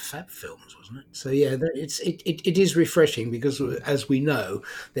the Ab Fab films, wasn't it? So yeah, it is refreshing because, as we know,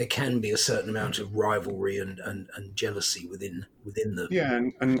 there can be a certain amount of rivalry and jealousy within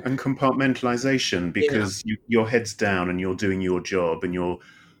the and compartmentalization, because your head's down and you're doing your job and you're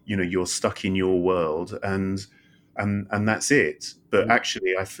you're stuck in your world, and that's it. But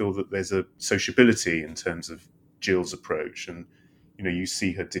actually, I feel that there's a sociability in terms of Jill's approach, and you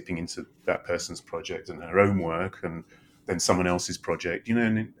see her dipping into that person's project and her own work, and then someone else's project,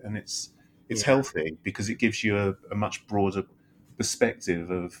 and it's healthy because it gives you a much broader perspective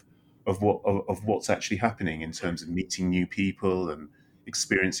of what's actually happening in terms of meeting new people and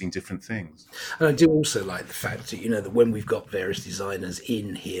experiencing different things. And I do also like the fact that that when we've got various designers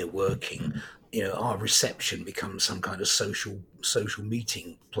in here working, our reception becomes some kind of social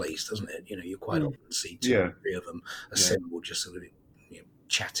meeting place, doesn't it? You quite often see two or three of them assembled, just sort of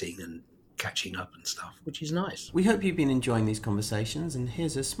chatting and catching up and stuff, which is nice. We hope you've been enjoying these conversations, and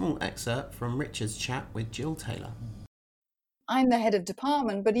here's a small excerpt from Richard's chat with Jill Taylor. I'm the head of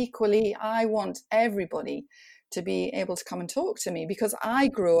department, but equally I want everybody to be able to come and talk to me, because I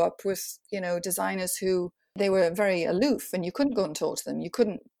grew up with, designers who they were very aloof and you couldn't go and talk to them. You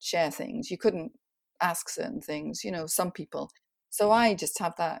couldn't share things. You couldn't ask certain things, some people. So I just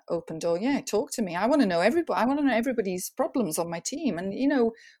have that open door. Yeah, talk to me. I want to know everybody. I want to know everybody's problems on my team. And,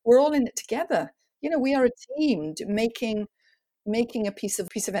 we're all in it together. We are a team making a piece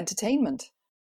of entertainment.